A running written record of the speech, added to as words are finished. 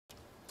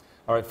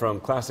All right, from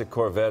classic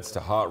Corvettes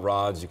to hot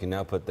rods, you can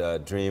now put the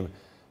dream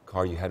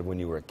car you had when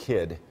you were a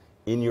kid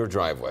in your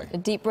driveway.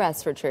 Deep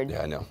breaths, Richard.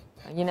 Yeah, I know.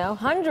 You know,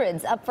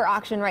 hundreds up for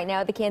auction right now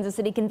at the Kansas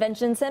City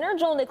Convention Center.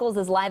 Joel Nichols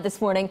is live this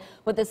morning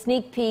with a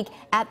sneak peek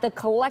at the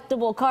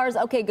collectible cars.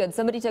 Okay, good.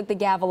 Somebody took the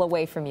gavel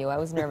away from you. I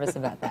was nervous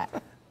about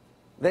that.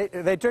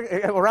 They took,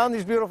 around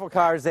these beautiful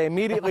cars, they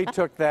immediately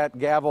took that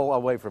gavel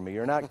away from me.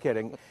 You're not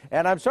kidding.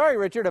 And I'm sorry,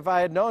 Richard, if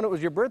I had known it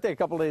was your birthday a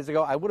couple days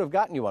ago, I would have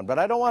gotten you one. But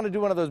I don't want to do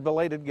one of those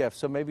belated gifts,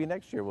 so maybe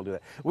next year we'll do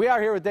that. We are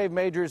here with Dave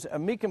Majors.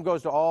 Meekum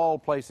goes to all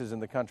places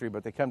in the country,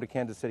 but they come to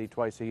Kansas City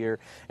twice a year,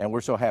 and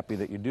we're so happy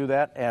that you do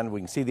that. And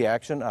we can see the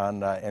action on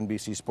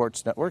NBC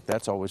Sports Network.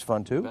 That's always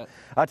fun, too.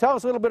 Tell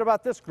us a little bit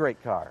about this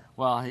great car.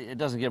 Well, it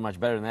doesn't get much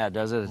better than that,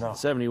 does it? No. It's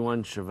a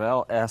 71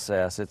 Chevelle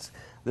SS.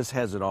 This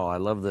has it all. I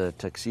love the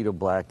tuxedo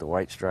black, the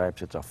white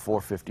stripes. It's a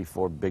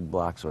 454 big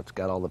block, so it's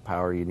got all the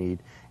power you need,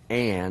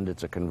 and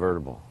it's a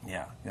convertible.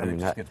 Yeah, it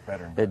just gets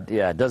better and better.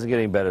 Yeah, it doesn't get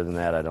any better than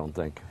that, I don't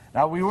think.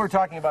 Now, we were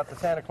talking about the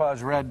Santa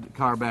Claus red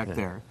car back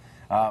there,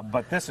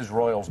 but this is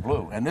Royals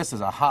blue, and this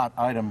is a hot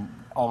item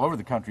all over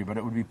the country, but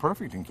it would be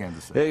perfect in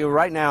Kansas City.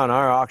 Right now in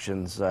our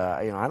auctions,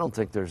 I don't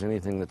think there's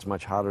anything that's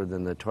much hotter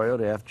than the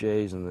Toyota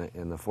FJs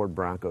and the Ford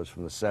Broncos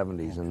from the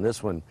 70s, and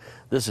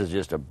this is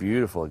just a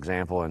beautiful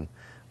example, and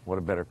what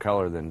a better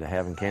color than to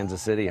have in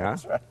Kansas City, huh?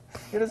 That's right.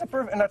 It is a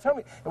perfect. And now tell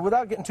me,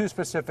 without getting too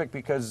specific,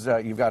 because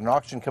you've got an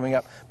auction coming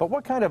up, but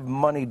what kind of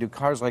money do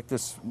cars like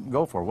this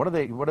go for? What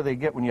do they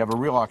get when you have a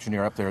real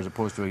auctioneer up there as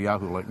opposed to a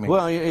Yahoo like me?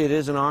 Well, it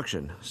is an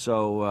auction,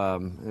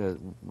 so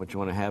what you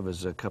want to have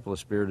is a couple of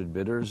spirited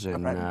bidders,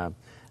 and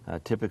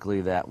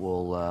typically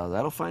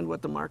that'll find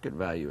what the market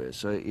value is.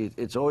 So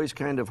it's always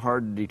kind of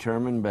hard to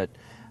determine, but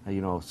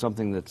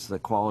something that's the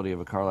quality of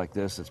a car like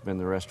this, that's been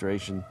the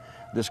restoration.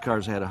 This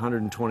car's had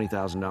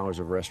 $120,000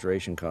 of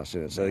restoration costs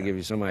in it, so that'll give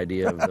you some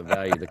idea of the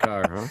value of the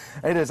car,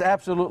 huh? It is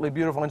absolutely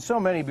beautiful, and so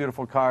many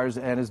beautiful cars.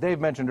 And as Dave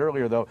mentioned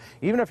earlier, though,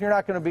 even if you're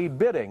not going to be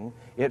bidding,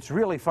 it's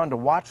really fun to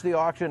watch the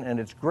auction, and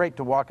it's great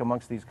to walk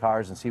amongst these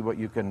cars and see what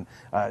you can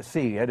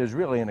see. It is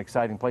really an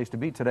exciting place to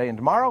be today and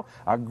tomorrow.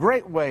 A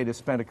great way to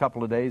spend a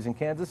couple of days in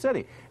Kansas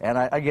City. And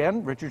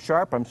again, Richard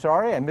Sharp, I'm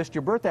sorry, I missed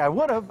your birthday. I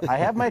would have. I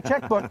have my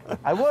checkbook.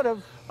 I would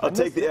have. I'll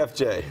take the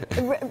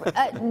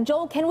FJ.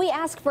 Joel, can we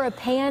ask for a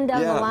pan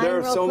down the line there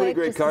are real so many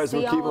quick, great cars.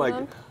 We'll keep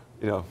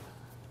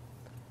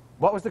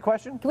What was the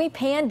question? Can we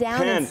pan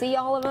down and see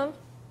all of them?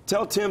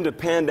 Tell Tim to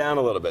pan down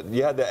a little bit.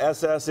 You had the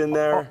SS in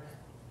there.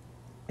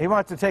 He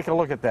wants to take a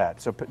look at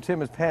that. So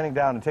Tim is panning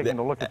down and taking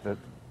a look at the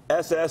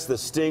SS, the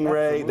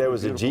Stingray. There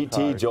was a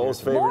GT, Joel's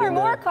favorite.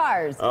 More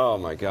cars. Oh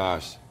my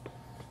gosh.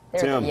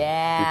 Tim,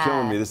 you're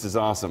killing me. This is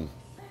awesome.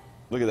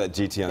 Look at that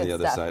GT on the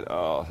other side.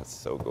 Oh, that's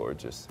so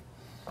gorgeous.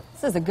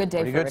 This is a good day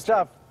for Pretty good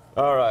stuff.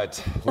 All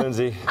right,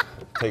 Lindsay,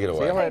 take it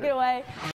away. Take it away.